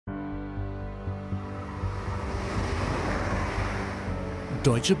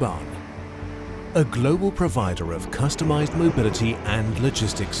Deutsche Bahn, a global provider of customized mobility and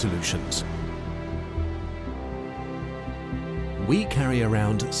logistics solutions. We carry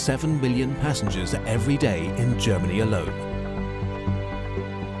around 7 million passengers every day in Germany alone.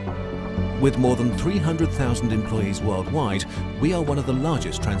 With more than 300,000 employees worldwide, we are one of the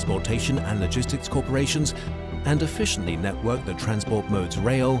largest transportation and logistics corporations and efficiently network the transport modes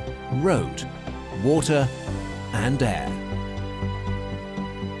rail, road, water and air.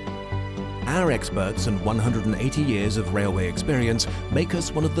 Our experts and 180 years of railway experience make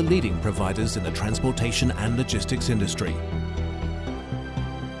us one of the leading providers in the transportation and logistics industry.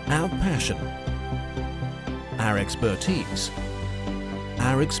 Our passion, our expertise,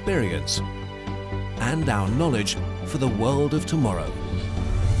 our experience, and our knowledge for the world of tomorrow.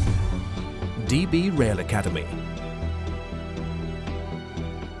 DB Rail Academy.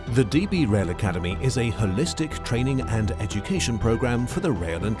 The DB Rail Academy is a holistic training and education program for the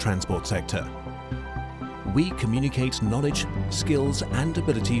rail and transport sector. We communicate knowledge, skills and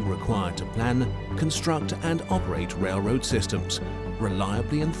ability required to plan, construct and operate railroad systems,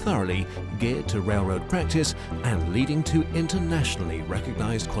 reliably and thoroughly geared to railroad practice and leading to internationally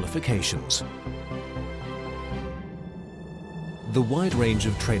recognized qualifications. The wide range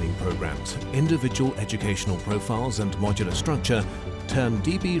of training programs, individual educational profiles and modular structure turn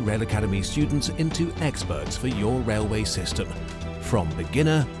DB Rail Academy students into experts for your railway system, from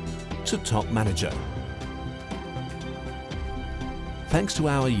beginner to top manager. Thanks to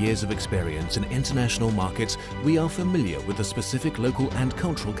our years of experience in international markets, we are familiar with the specific local and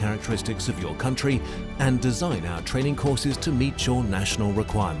cultural characteristics of your country and design our training courses to meet your national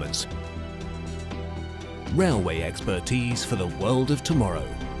requirements. Railway expertise for the world of tomorrow.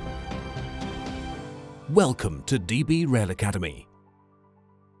 Welcome to DB Rail Academy.